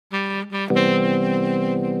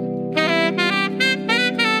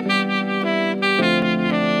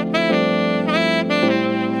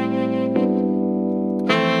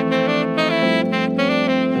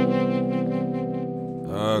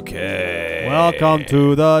Welcome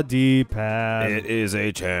to the D-pad. It is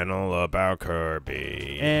a channel about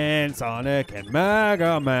Kirby. And Sonic and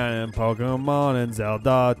Mega Man and Pokemon and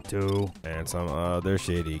Zelda 2. And some other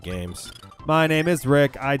shitty games. My name is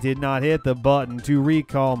Rick. I did not hit the button to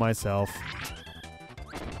recall myself.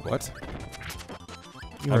 What?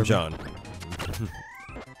 I'm John.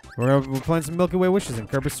 We're playing some Milky Way Wishes in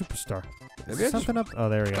Kirby Super Star. Maybe Something up. Oh,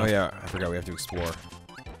 there we go. Oh, yeah. I forgot we have to explore.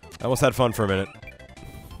 I almost had fun for a minute.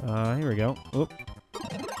 Here we go. Oop.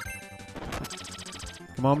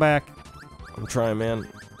 Come on back. I'm trying, man.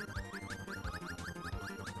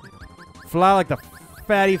 Fly like the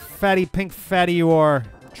fatty, pink fatty you are.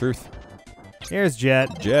 Truth. Here's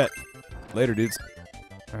Jet. Jet. Later, dudes.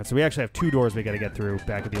 All right, so we actually have 2 doors we got to get through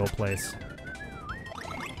back at the old place.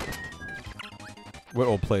 What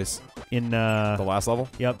old place? In, the last level?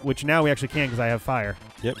 Yep, which now we actually can because I have fire.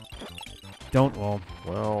 Yep. Don't,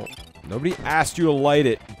 well, nobody asked you to light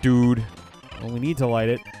it, dude. Well, we need to light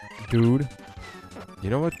it, dude. You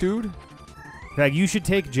know what, dude? In fact, you should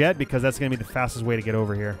take Jet because that's going to be the fastest way to get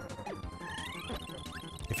over here.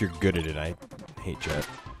 If you're good at it, I hate Jet.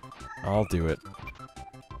 I'll do it.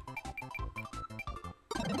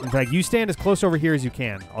 In fact, you stand as close over here as you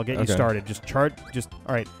can. I'll get you started. Just charge.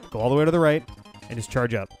 All right, go all the way to the right and just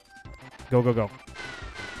charge up. Go, go, go.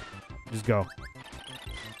 Just go.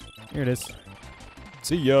 Here it is.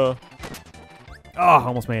 See ya. Oh,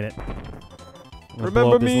 almost made it.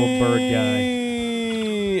 Remember this me? little bird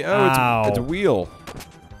guy. Oh, it's a wheel.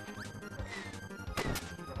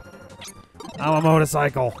 I'm a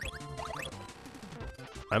motorcycle.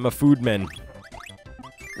 I'm a foodman.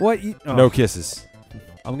 What? No kisses.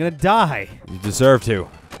 I'm gonna die. You deserve to.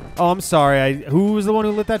 Oh, I'm sorry. Who was the one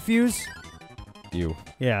who lit that fuse? You.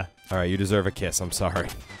 Yeah. All right, you deserve a kiss. I'm sorry.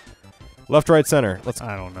 Left, right, center.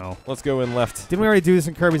 I don't know. Let's go in left. Didn't we already do this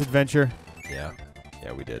in Kirby's Adventure? Yeah.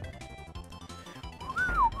 Yeah, we did.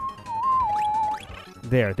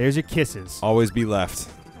 There's your kisses. Always be left.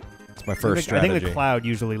 It's my first strategy. I think the cloud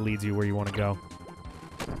usually leads you where you want to go.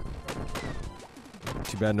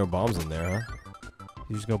 Too bad no bombs in there, huh?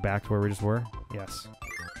 You just go back to where we just were? Yes.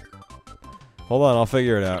 Hold on, I'll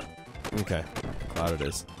figure it out. Okay. Cloud it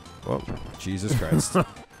is. Whoa. Jesus Christ. There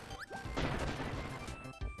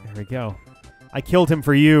we go. I killed him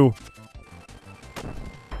for you.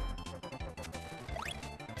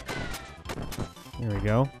 There we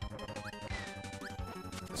go.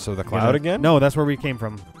 So the cloud again? No, that's where we came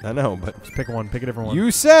from. I know, but... Just pick one. Pick a different one.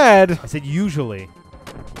 You said... I said usually.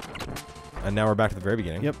 And now we're back to the very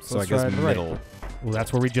beginning. Yep. So I guess middle. Right. Well,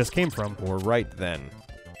 that's where we just came from. Or right then.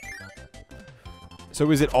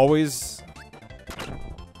 So is it always... I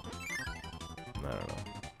don't know.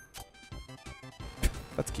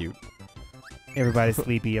 That's cute. Everybody's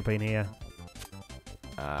sleepy up in here.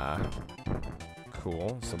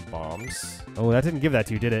 Cool. Some bombs. Oh, that didn't give that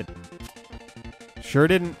to you, did it? Sure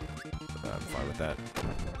didn't. I'm fine with that.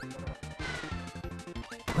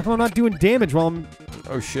 How come I'm not doing damage while I'm...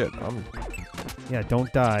 Oh, shit. Yeah,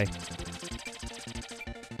 don't die.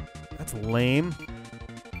 That's lame.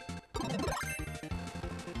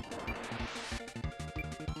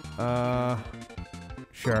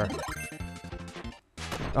 Sure.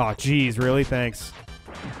 Oh, jeez, really? Thanks.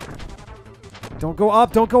 Don't go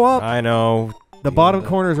up, don't go up! I know. The bottom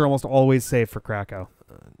corners are almost always safe for Krakow.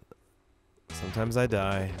 Sometimes I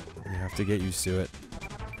die. You have to get used to it.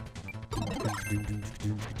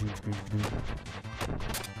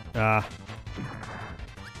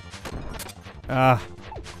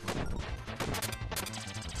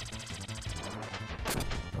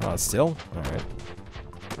 Still? Alright.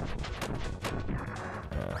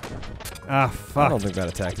 Fuck. I don't think that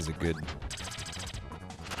attack is a good...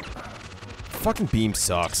 Fucking beam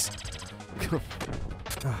sucks.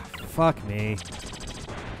 Fuck me.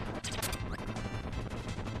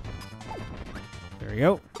 There we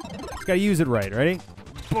go. Just gotta use it right. Ready?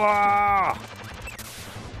 Bah!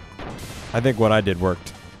 I think what I did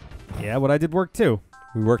worked. Yeah, what I did worked too.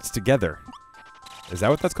 We worked together. Is that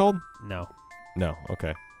what that's called? No. No,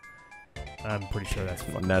 okay. I'm pretty sure that's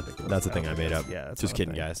fucking that's a thing I made up. Yeah, that's just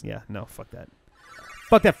kidding, guys. Yeah, no, fuck that.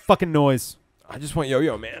 Fuck that fucking noise. I just want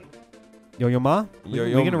Yo-Yo, man. Yo-Yo Ma?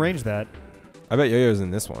 Yo-Yo. We can arrange that. I bet Yo-Yo's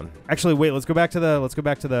in this one. Actually, wait. Let's go back to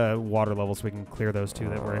the water level so we can clear those 2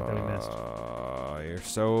 that we missed. You're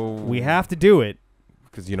so... We have to do it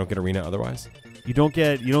because you don't get arena otherwise. You don't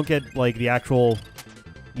get like the actual.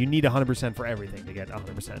 You need 100% for everything to get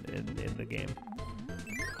 100% in the game.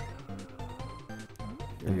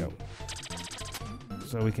 There we go.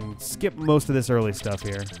 So we can skip most of this early stuff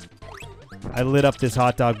here. I lit up this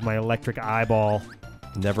hot dog with my electric eyeball.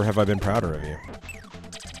 Never have I been prouder of you.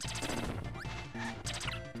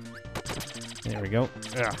 There we go.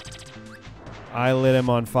 Ugh. I lit him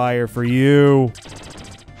on fire for you.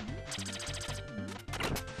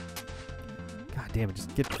 God damn it,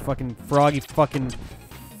 just get the fucking froggy fucking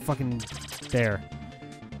there.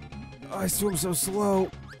 Oh, I swim so slow.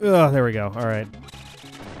 Ugh, there we go. All right.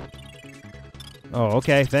 Oh,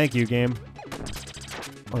 okay. Thank you, game.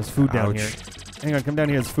 Oh, there's food down here. Hang on, come down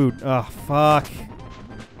here. There's food. Oh, fuck.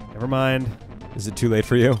 Never mind. Is it too late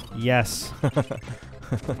for you? Yes.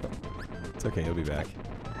 It's okay, he'll be back.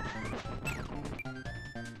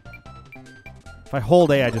 If I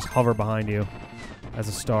hold A, I just hover behind you as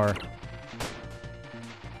a star.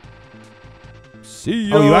 See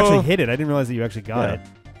ya! Oh, you actually hit it. I didn't realize that you actually got it.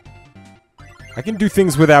 I can do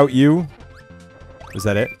things without you. Is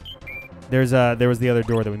that it? There was the other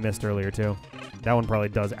door that we missed earlier, too. That one probably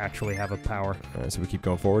does actually have a power. Alright, so we keep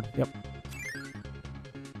going forward? Yep.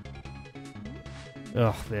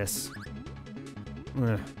 Ugh, this.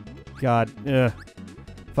 Ugh. God. Ugh.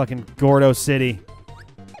 Fucking Gordo City.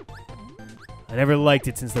 I never liked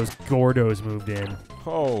it since those Gordos moved in.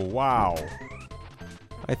 Oh, wow.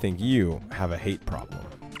 I think you have a hate problem.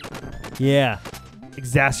 Yeah.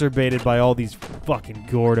 Exacerbated by all these fucking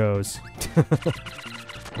Gordos.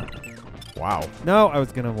 Wow. No, I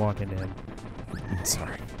was gonna walk into him.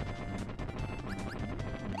 Sorry.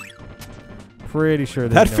 Pretty sure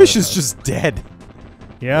that fish is just dead.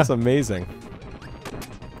 Yeah? That's amazing.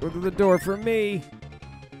 Go through the door for me.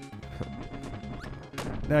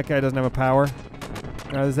 That guy doesn't have a power.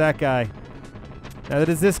 Now there's that guy. Now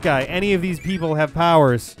there's this guy. Any of these people have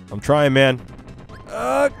powers. I'm trying, man.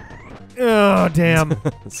 Oh, damn.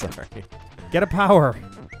 Sorry. Get a power.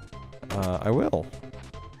 I will.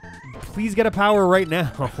 Please get a power right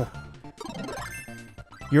now.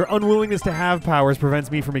 Your unwillingness to have powers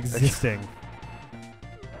prevents me from existing.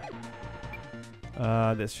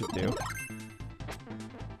 This should do.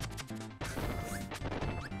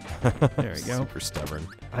 There we go. Super stubborn.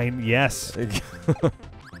 Yes.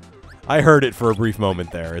 I heard it for a brief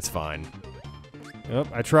moment there. It's fine. Yep,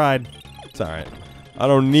 I tried. It's alright. I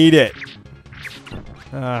don't need it.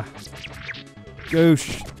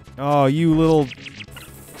 Goosh. Oh, you little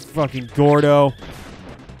fucking Gordo.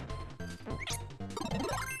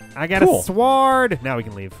 I got a sword. Now we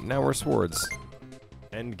can leave. Now we're swords.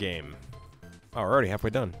 End game. Oh, we're already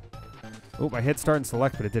halfway done. Oh, I hit start and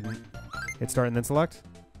select, but it didn't. Hit start and then select?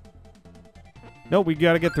 Nope, we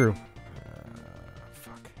gotta get through.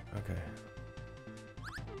 Fuck. Okay.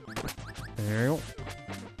 There you go.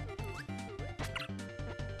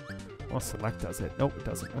 Well, select does it. Nope, it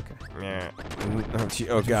doesn't. Okay. Yeah.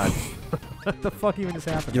 Oh, God. What the fuck even just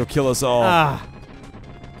happened? You'll kill us all. Ah.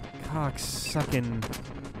 Cocksucking.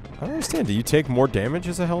 I don't understand. Do you take more damage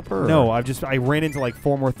as a helper? Or? No, I ran into like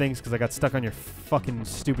 4 more things because I got stuck on your fucking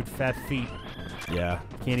stupid fat feet. Yeah.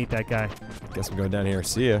 Can't eat that guy. Guess I'm going down here.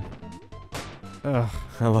 See ya. Ugh.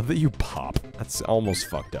 I love that you pop. That's almost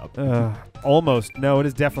fucked up. Almost. No, it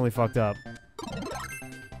is definitely fucked up.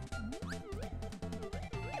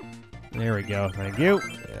 There we go. Thank you.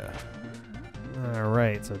 Yeah.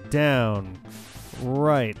 Alright, so down,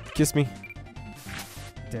 right. Kiss me.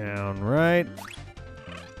 Down, right.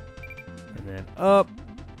 And then up.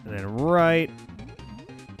 And then right.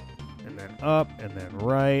 And then up. And then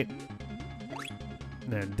right.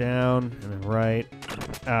 And then down. And then right.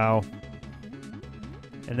 Ow.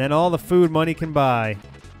 And then all the food money can buy.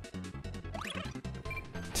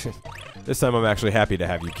 This time I'm actually happy to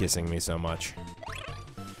have you kissing me so much.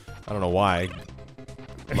 I don't know why.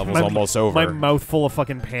 Level's almost over. My mouth full of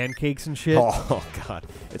fucking pancakes and shit. Oh, God.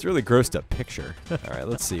 It's really gross to picture. All right,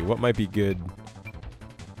 let's see. What might be good?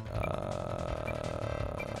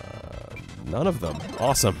 None of them.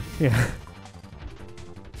 Awesome. Yeah.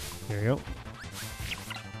 There you go.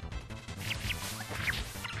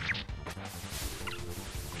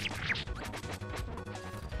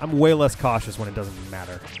 I'm way less cautious when it doesn't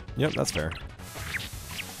matter. Yep, that's fair.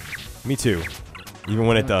 Me too. Even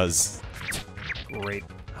when it does. Great.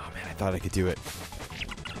 Oh, man, I thought I could do it.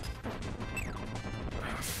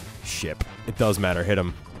 Ship. It does matter. Hit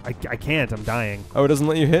him. I can't. I'm dying. Oh, it doesn't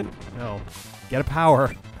let you hit? No. Get a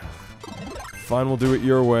power. Fine, we'll do it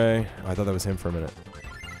your way. Oh, I thought that was him for a minute.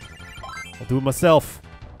 I'll do it myself.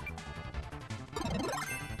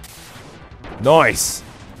 Nice!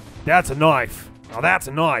 That's a knife. Now that's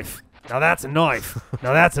a knife. Now that's a knife.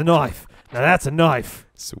 Now that's a knife. Now that's a knife.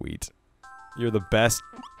 Sweet. You're the best.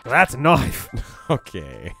 Now that's a knife.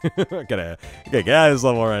 Okay. Gotta get out of this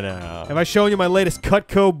level right now. Have I shown you my latest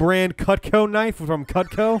Cutco brand Cutco knife from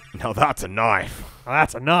Cutco? Now that's a knife. Now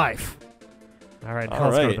that's a knife. All right,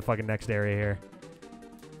 let's go to the fucking next area here.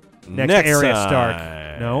 Next area time.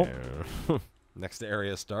 start. No. Next to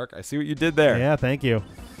Area Stark. I see what you did there. Yeah, thank you.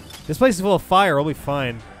 This place is full of fire. We'll be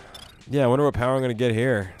fine. Yeah, I wonder what power I'm going to get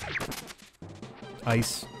here.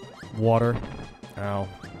 Ice. Water. Ow.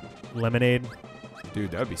 Lemonade. Dude,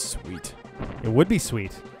 that would be sweet. It would be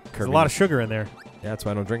sweet. There's a lot of sugar in there. Yeah, that's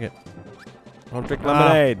why I don't drink it. I don't drink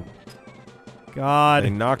lemonade. God. They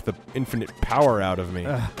knocked the infinite power out of me.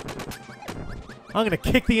 I'm going to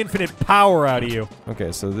kick the infinite power out of you.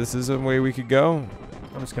 Okay, so this is a way we could go.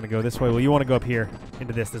 I'm just going to go this way. Well, you want to go up here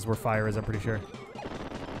into this. This is where fire is, I'm pretty sure.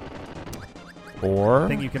 Or?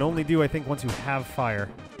 Thing you can only do, I think, once you have fire.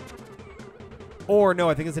 Or, no,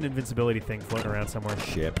 I think it's an invincibility thing floating around somewhere.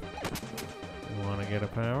 Ship. You want to get a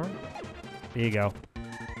power? There you go.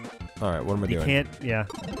 All right, what am I doing? You can't, yeah.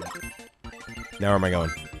 Now where am I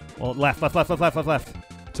going? Well, left.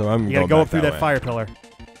 So I'm You going gotta go back up through that way. fire pillar.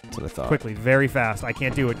 That's what I thought. Quickly, very fast. I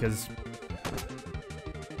can't do it because...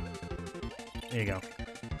 There you go.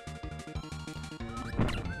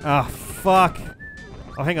 Ah, fuck.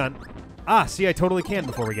 Oh, hang on. Ah, see, I totally can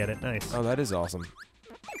before we get it. Nice. Oh, that is awesome.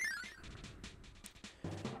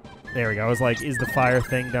 There we go. I was like, is the fire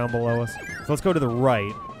thing down below us? So let's go to the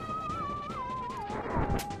right.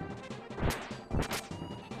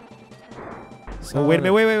 So Oh, wait a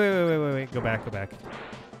minute. Wait. Go back.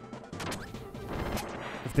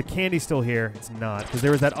 If the candy's still here, it's not. Because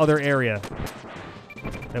there was that other area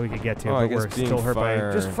that we could get to. Oh, I but guess we're being still hurt by...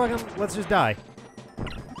 fire- Just fucking... Let's just die.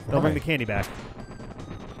 They'll bring the candy back.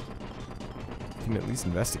 You can at least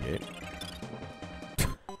investigate.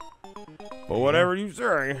 But whatever you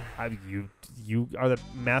say. You are the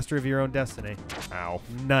master of your own destiny. Ow.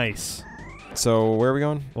 Nice. So where are we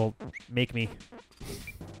going? Well, make me.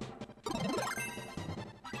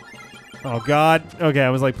 Oh, God. Okay, I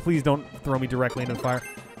was like, please don't throw me directly into the fire.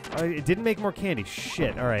 It didn't make more candy.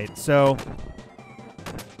 Shit. All right, so...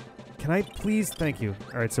 Can I please... Thank you.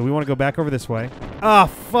 All right, so we want to go back over this way. Ah,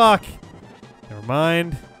 fuck! Never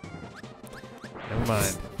mind.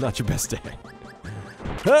 Not your best day.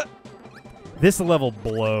 This level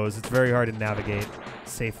blows. It's very hard to navigate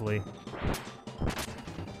safely.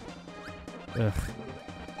 Ugh.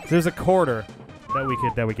 There's a corridor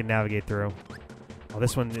that we could navigate through. Oh,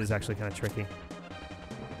 this one is actually kind of tricky.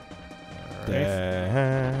 All right.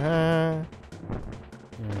 There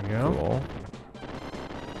we go.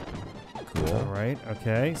 Cool. All right.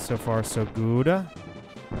 Okay. So far, so good.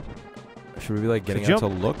 Should we be like getting out to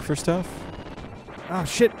look for stuff? Oh,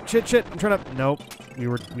 shit. I'm trying to... Nope.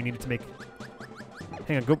 We needed to make...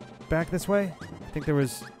 Hang on. Go back this way. I think there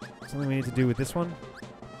was something we need to do with this one.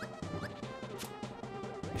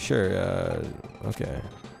 Sure. Okay.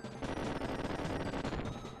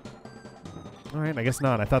 All right. I guess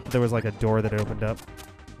not. I thought that there was like a door that opened up.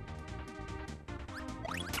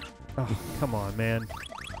 Oh, come on, man.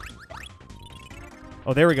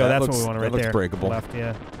 Oh, there we go. That's what we want right there. That looks breakable. Left,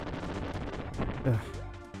 yeah. Ugh.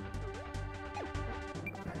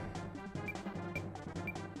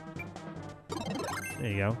 There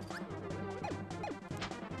you go.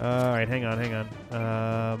 All right, hang on. There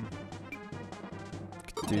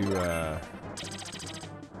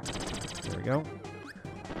we go.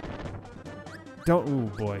 Don't. Ooh,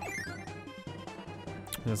 boy. I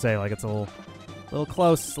was gonna say, like, it's a little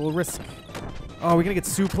close, a little risk. Oh, we're gonna get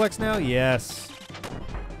suplex now? Yes.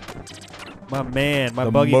 My man, my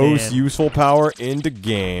buggy man. The most useful power in the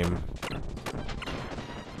game.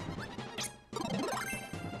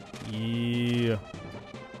 Yeah.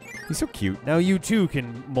 He's so cute. Now you too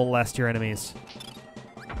can molest your enemies.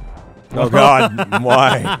 Oh God,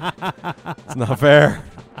 why? It's not fair.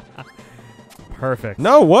 Perfect.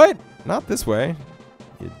 No, what? Not this way.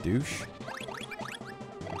 You douche.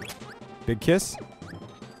 Big kiss?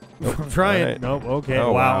 Nope. I'm trying. Right. Nope. Okay.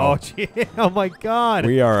 Oh, wow. wow. Oh, gee. Oh my God.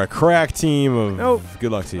 We are a crack team of Nope.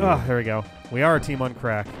 Good luck to you. Oh, there we go. We are a team on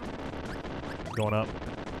crack. Going up.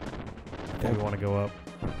 I think we want to go up.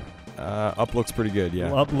 Up looks pretty good,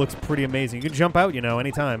 yeah. Well, up looks pretty amazing. You can jump out, you know,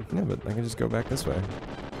 anytime. Yeah, but I can just go back this way.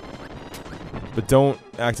 But don't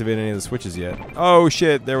activate any of the switches yet. Oh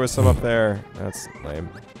shit, there was some up there. That's lame.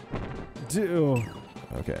 Dude.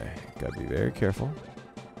 Okay, gotta be very careful.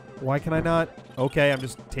 Why can I not? Okay, I'm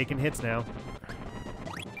just taking hits now.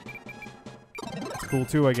 It's cool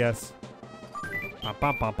too, I guess.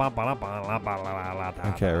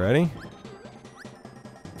 Okay, ready?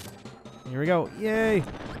 Here we go. Yay.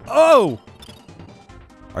 Oh!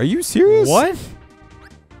 Are you serious? What?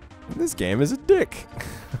 This game is a dick.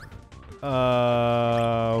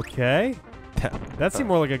 Okay. That seemed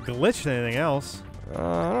more like a glitch than anything else.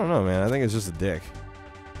 I don't know, man. I think it's just a dick.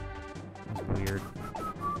 That's weird.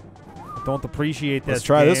 I don't appreciate that. Let's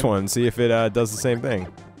try this one and see if it does the same thing.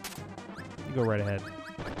 You go right ahead.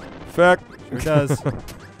 Fact. Sure does.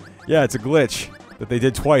 Yeah, it's a glitch that they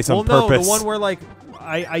did twice on purpose. Well, no, the one where, like,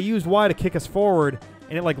 I used Y to kick us forward,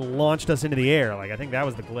 and it, like, launched us into the air. Like, I think that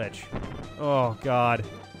was the glitch. Oh, God.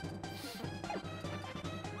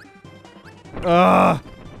 Ugh.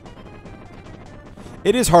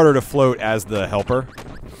 It is harder to float as the helper.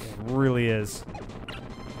 It really is.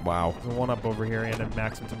 Wow. There's a one-up over here and a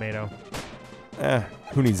Maxim Tomato.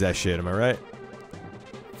 Who needs that shit, am I right?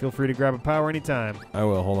 Feel free to grab a power anytime. I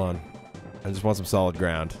will, hold on. I just want some solid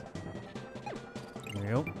ground. There you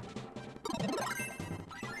go.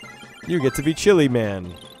 You get to be Chili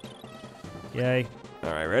Man. Yay.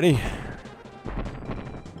 Alright, ready?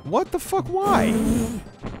 What the fuck? Why?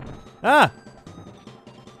 Ah!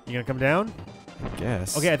 You gonna come down? I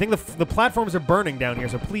guess. Okay, I think the platforms are burning down here,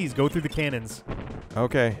 so please go through the cannons.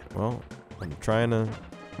 Okay, well, I'm trying to...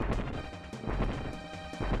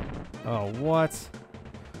 Oh, what?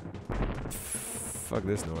 Fuck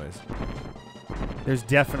this noise. There's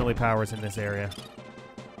definitely powers in this area.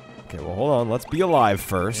 Okay, well, hold on. Let's be alive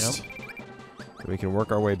first. Yep. We can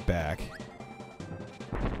work our way back.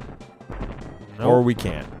 Nope. Or we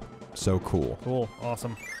can't. So cool. Cool.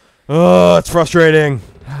 Awesome. Oh, it's frustrating.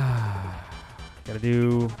 Gotta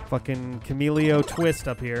do fucking Camelio twist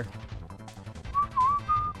up here.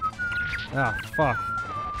 Ah, fuck.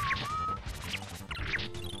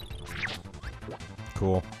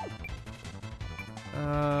 Cool.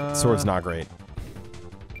 Sword's not great.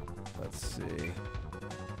 Let's see.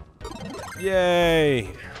 Yay!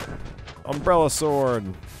 Umbrella sword.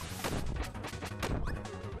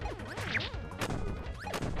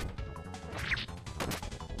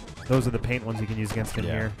 Those are the paint ones you can use against him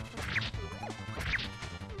Yeah. here.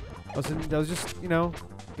 That was just, you know,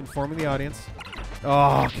 informing the audience.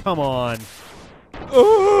 Oh, come on.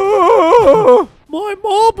 My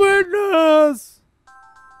morbidness!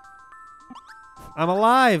 I'm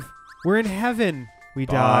alive. We're in heaven. We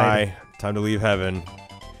died. Bye. Time to leave heaven.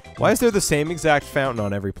 Why is there the same exact fountain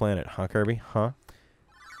on every planet, huh, Kirby? Huh?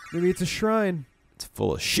 Maybe it's a shrine. It's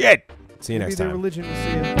full of shit. See you Maybe next their time. religion will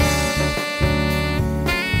see it.